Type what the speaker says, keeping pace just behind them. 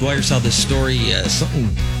Dwyer saw this story, something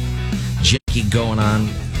janky going on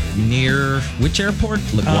near which airport?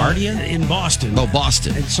 LaGuardia? In Boston. Oh,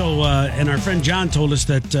 Boston. And so, and our friend John told us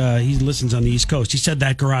that he listens on the East Coast. He said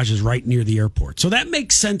that garage is right near the airport. So that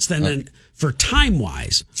makes sense then for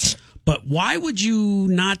time-wise. But why would you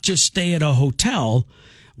not just stay at a hotel?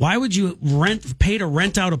 Why would you pay to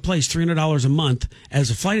rent out a place $300 a month as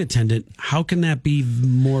a flight attendant? How can that be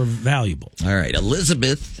more valuable? All right.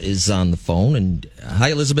 Elizabeth is on the phone. And hi,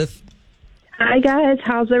 Elizabeth. Hi, guys.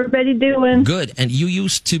 How's everybody doing? Good. And you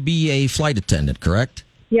used to be a flight attendant, correct?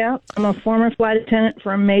 Yeah, I'm a former flight attendant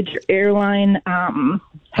for a major airline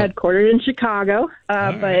headquartered in Chicago.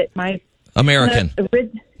 But my American.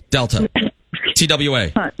 Delta.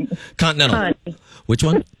 TWA. Continental. Which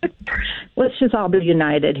one? Let's just all be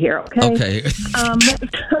united here, okay? Okay.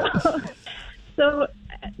 So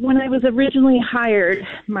when I was originally hired,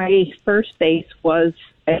 my first base was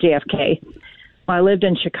at JFK. I lived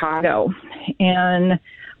in Chicago, and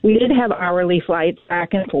we did have hourly flights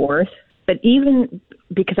back and forth. But even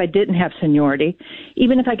because I didn't have seniority,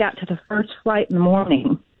 even if I got to the first flight in the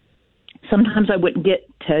morning, sometimes I wouldn't get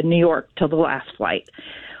to New York till the last flight.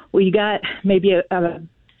 Well, you got maybe a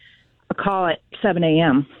call at 7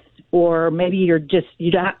 a.m., or maybe you're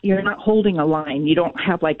not holding a line. You don't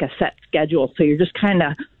have like a set schedule, so you're just kind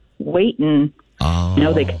of waiting. Oh. You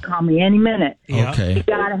know, they could call me any minute. Okay. You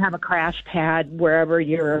got to have a crash pad wherever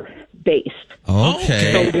you're based.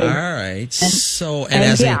 Okay. All right. And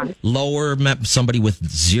as a lower somebody with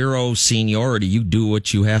zero seniority, you do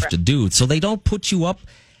what you have to do. So they don't put you up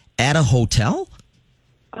at a hotel?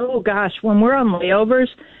 Oh gosh, when we're on layovers,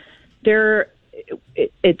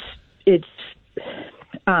 it's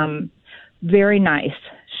very nice,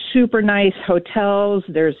 super nice hotels.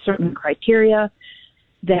 There's certain criteria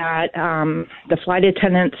that the flight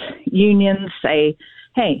attendants unions say,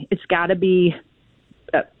 hey, it's got to be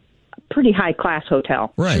a pretty high class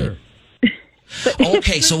hotel. Right. Sure.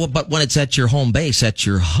 Okay, but when it's at your home base, at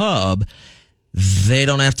your hub, they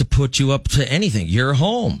don't have to put you up to anything. You're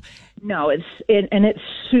home. No, it's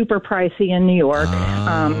super pricey in New York.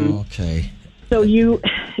 Okay. So you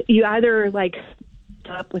either like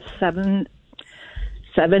up with seven,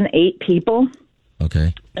 8 people.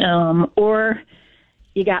 Okay. Or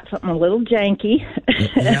you got something a little janky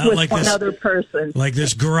with like one other person. Like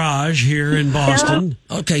this garage here in Boston.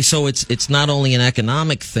 Yeah. Okay, so it's not only an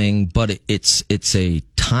economic thing, but it's a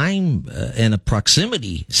time and a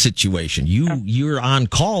proximity situation. You're on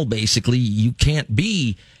call, basically. You can't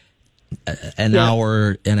be an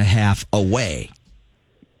hour and a half away.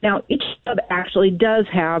 Now, each hub actually does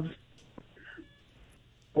have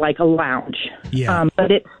like a lounge. Yeah.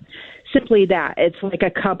 But it's simply that. It's like a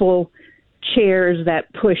couple chairs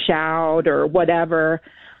that push out or whatever.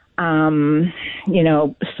 Some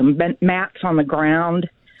mats on the ground.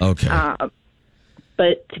 Okay.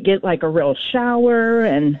 But to get like a real shower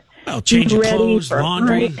and change your ready clothes, for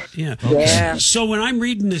laundry. break. Yeah. Yeah. So when I'm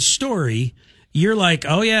reading this story, you're like,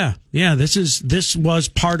 oh yeah, this was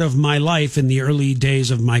part of my life in the early days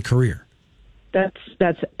of my career. That's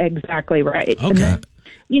exactly right. Okay. And then,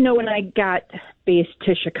 when I got based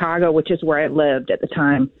to Chicago, which is where I lived at the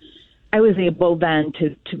time, I was able then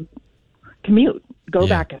to commute, go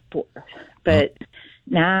back and forth. But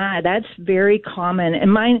that's very common.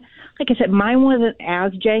 And mine, like I said, mine wasn't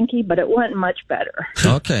as janky, but it wasn't much better.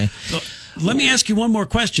 Okay. Let me ask you one more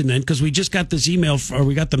question then, because we just got this email, or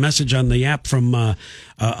we got the message on the app from a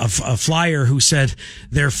flyer who said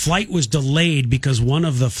their flight was delayed because one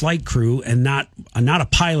of the flight crew, and not a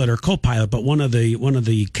pilot or co-pilot, but one of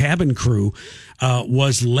the cabin crew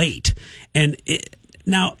was late. And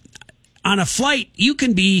now on a flight, you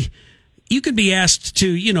can be asked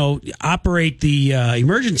to, operate the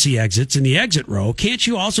emergency exits in the exit row. Can't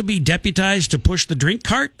you also be deputized to push the drink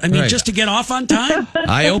cart? I mean, just to get off on time?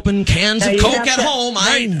 I open cans of Coke at home.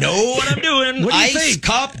 I know what I'm doing. What do you Ice think?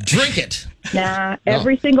 cup, drink it. Nah,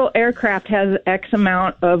 every single aircraft has X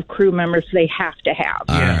amount of crew members they have to have.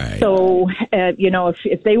 All right. So,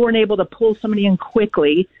 if they weren't able to pull somebody in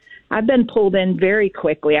quickly, I've been pulled in very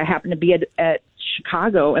quickly. I happened to be at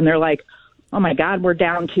Chicago, and they're like, oh, my God, we're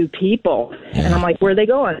down 2 people. Yeah. And I'm like, where are they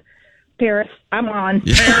going? Paris. I'm on.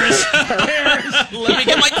 Paris. Let me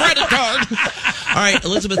get my credit card. All right,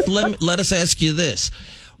 Elizabeth, let us ask you this.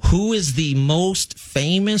 Who is the most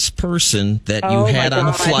famous person that you had on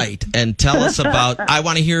a flight? And tell us about, I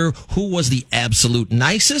want to hear who was the absolute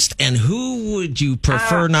nicest and who would you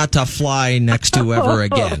prefer not to fly next to ever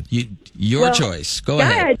again? Your choice. Go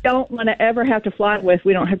ahead. Guy I don't want to ever have to fly with,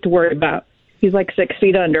 we don't have to worry about. He's like 6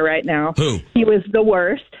 feet under right now. Who? He was the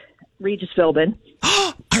worst. Regis Philbin.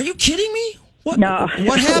 Are you kidding me? What? No.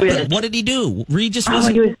 What happened? What did he do? Regis was.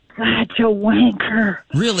 He was such a wanker.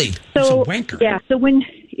 Really? So, a wanker. Yeah. So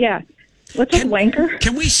what's a wanker?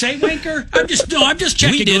 Can we say wanker? I'm just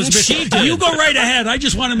checking. We didn't. Elizabeth. She did. You go right ahead. I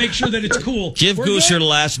just want to make sure that it's cool. Give We're Goose good? your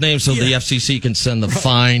last name so the FCC can send the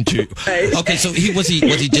fine to. Okay, so was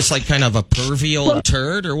he just like kind of a pervy old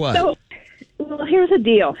turd or what? So, well, here's the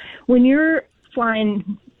deal. When you're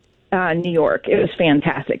flying New York, it was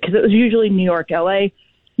fantastic because it was usually New York, LA,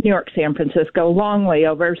 New York, San Francisco, long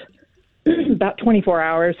layovers, about 24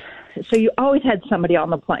 hours. So you always had somebody on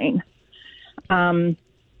the plane,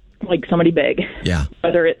 like somebody big. Yeah.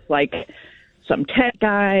 Whether it's like some tech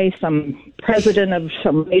guy, some president of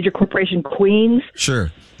some major corporation, Queens.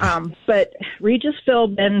 Sure. But Regis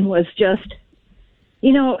Philbin was just,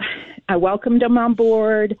 I welcomed him on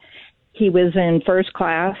board. He was in first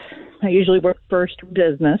class. I usually work first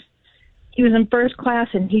business. He was in first class,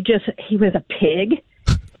 and he was a pig.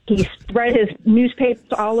 He spread his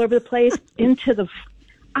newspapers all over the place into the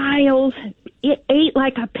aisles. It ate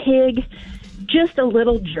like a pig. Just a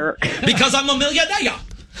little jerk. Because I'm a millionaire.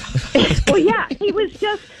 Well, yeah, he was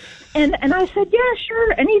just, and I said, yeah,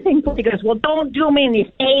 sure, anything. He goes, well, don't do me any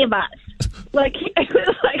favors. Like, it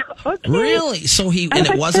was like, okay. Really? So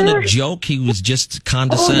it wasn't a joke. He was just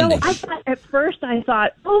condescending. Oh, no, at first I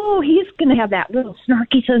thought, he's going to have that little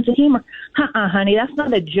snarky sense of humor. Honey, that's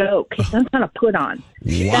not a joke. That's not a put on.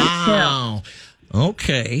 Wow.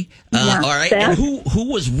 Okay. Yeah, all right. And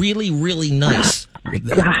who was really, really nice?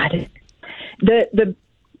 God. The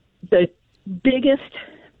biggest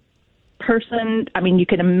person, I mean, you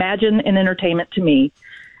can imagine in entertainment to me,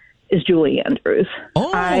 is Julie Andrews.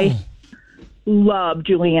 Oh. I love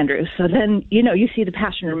Julie Andrews. So then, you see the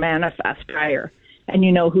Passion Manifest prior, and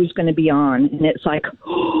you know who's going to be on. And it's like,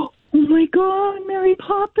 oh my God, Mary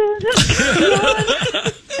Poppins.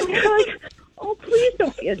 And you're like, oh, please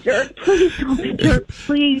don't be a jerk. Please don't be a jerk.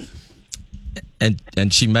 Please.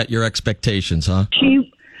 And she met your expectations, huh?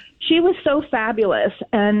 She was so fabulous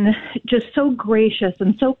and just so gracious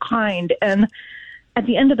and so kind. And at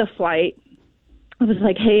the end of the flight, I was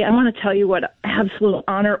like, hey, I want to tell you what an absolute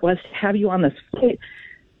honor it was to have you on this flight.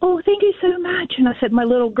 Oh, thank you so much. And I said, my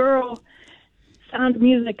little girl, Sound of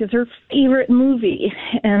Music is her favorite movie.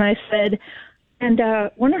 And I said, and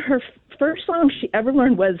one of her first songs she ever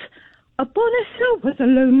learned was, Upon a Hill was a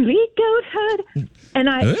Lonely Goat Herd. And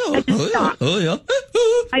I just stopped.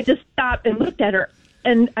 I just stopped and looked at her.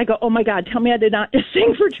 And I go, oh, my God, tell me I did not just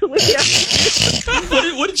sing for Julia.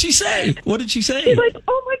 What did she say? What did she say? She's like,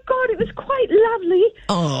 oh, my God, it was quite lovely.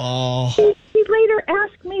 Oh. She later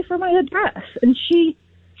asked me for my address, and she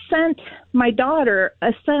sent my daughter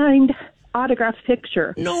a signed autographed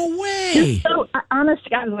picture. No way. So,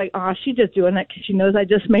 honestly, I was like, oh, she's just doing that because she knows I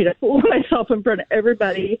just made a fool of myself in front of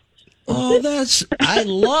everybody. Oh, I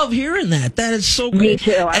love hearing that. That is so great. Me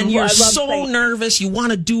too. And you're so nervous. You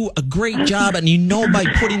want to do a great job, and by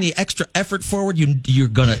putting the extra effort forward, you're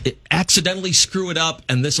going to accidentally screw it up,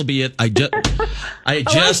 and this will be it. I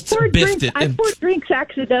just biffed it. I poured drinks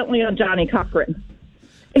accidentally on Johnny Cochran.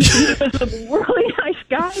 He was a really nice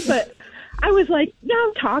guy, but I was like,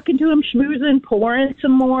 talking to him, schmoozing, pouring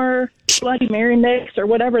some more Bloody Mary mix or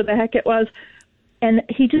whatever the heck it was. And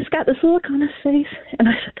he just got this look on his face, and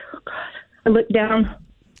I said, oh, God. I looked down,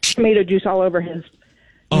 tomato juice all over his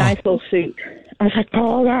nice little suit. I was like,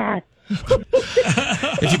 oh, God.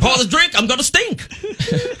 If you pour this drink, I'm going to stink.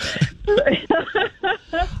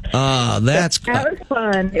 That was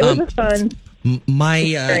fun. It was fun.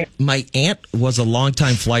 My aunt was a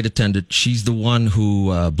longtime flight attendant. She's the one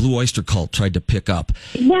who Blue Oyster Cult tried to pick up.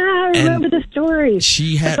 Yeah, I remember the story.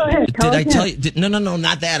 She had. Did I tell you? No,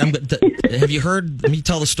 not that. Have you heard me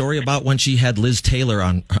tell the story about when she had Liz Taylor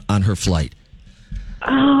on her flight?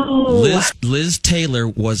 Oh, Liz Taylor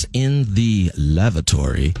was in the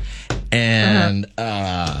lavatory, and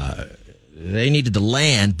they needed to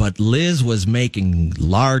land, but Liz was making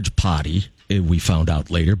large potty. We found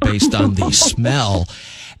out later, based on the smell.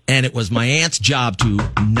 And it was my aunt's job to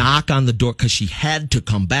knock on the door because she had to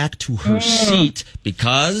come back to her seat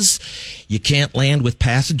because you can't land with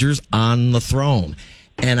passengers on the throne.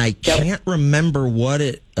 And I can't remember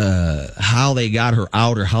how they got her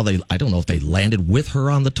out or I don't know if they landed with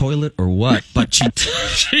her on the toilet or what, but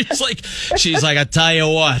she's like, I tell you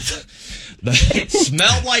what. It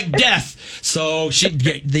smelled like death. So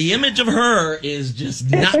the image of her is just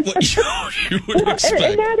not what you would expect.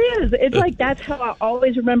 And that is. It's like that's how I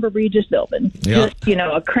always remember Regis Philbin. Yeah. Just,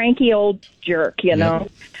 a cranky old jerk, know.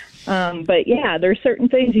 But yeah, there's certain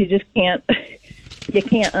things you just can't you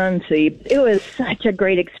can't unsee. It was such a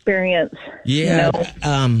great experience. Yeah.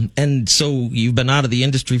 And so you've been out of the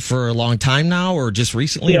industry for a long time now, or just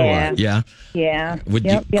recently? Yeah. Or what? Yeah. Yeah.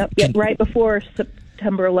 Yep. Right before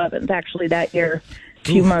September 11th, actually, that year, a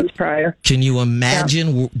few months prior. Can you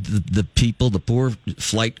imagine the people, the poor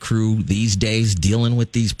flight crew these days dealing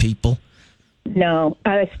with these people? No,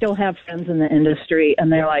 I still have friends in the industry,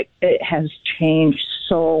 and they're like, it has changed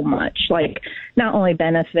so much. Like, not only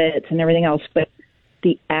benefits and everything else, but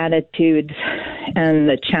the attitudes and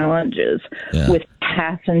the challenges with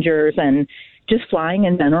passengers and just flying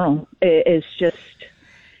in general. It's just,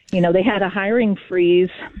 they had a hiring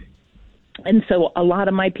freeze, and so a lot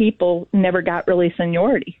of my people never got really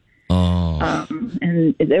seniority. Oh.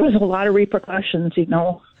 And there was a lot of repercussions,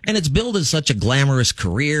 And it's billed as such a glamorous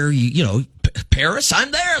career. Paris,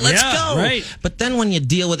 I'm there. Let's go. Right. But then when you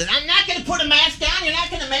deal with it, I'm not going to put a mask down. You're not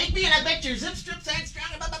going to make me. And I bet your zip strips ain't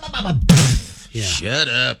strong. Yeah. Shut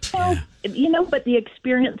up. Well, but the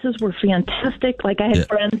experiences were fantastic. Like, I had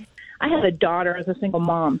friends. I had a daughter as a single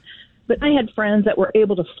mom, but I had friends that were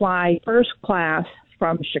able to fly first class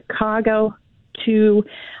from Chicago to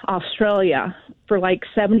Australia for like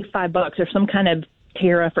 $75 or some kind of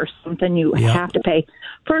tariff or something you have to pay.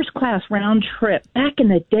 First class round trip. Back in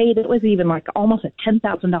the day, that was even like almost a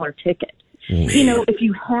 $10,000 ticket. Man. If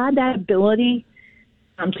you had that ability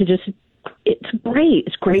to just, it's great.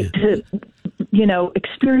 It's great to,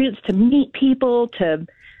 experience, to meet people, to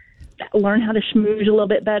learn how to schmooze a little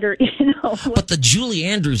bit better, But the Julie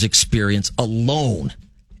Andrews experience alone,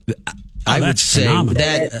 I would say phenomenal.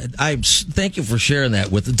 that thank you for sharing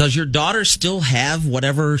that with. Does your daughter still have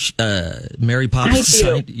whatever Mary Poppins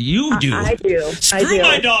signed? You do. I do. Screw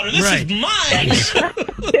my daughter. This is mine.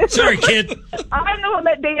 Sorry, kid. I'm the one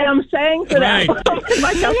that damn sang for that.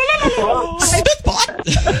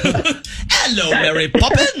 Spitbot. Hello, Mary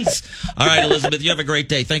Poppins. All right, Elizabeth, you have a great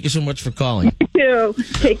day. Thank you so much for calling. You too.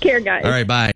 Take care, guys. All right, bye.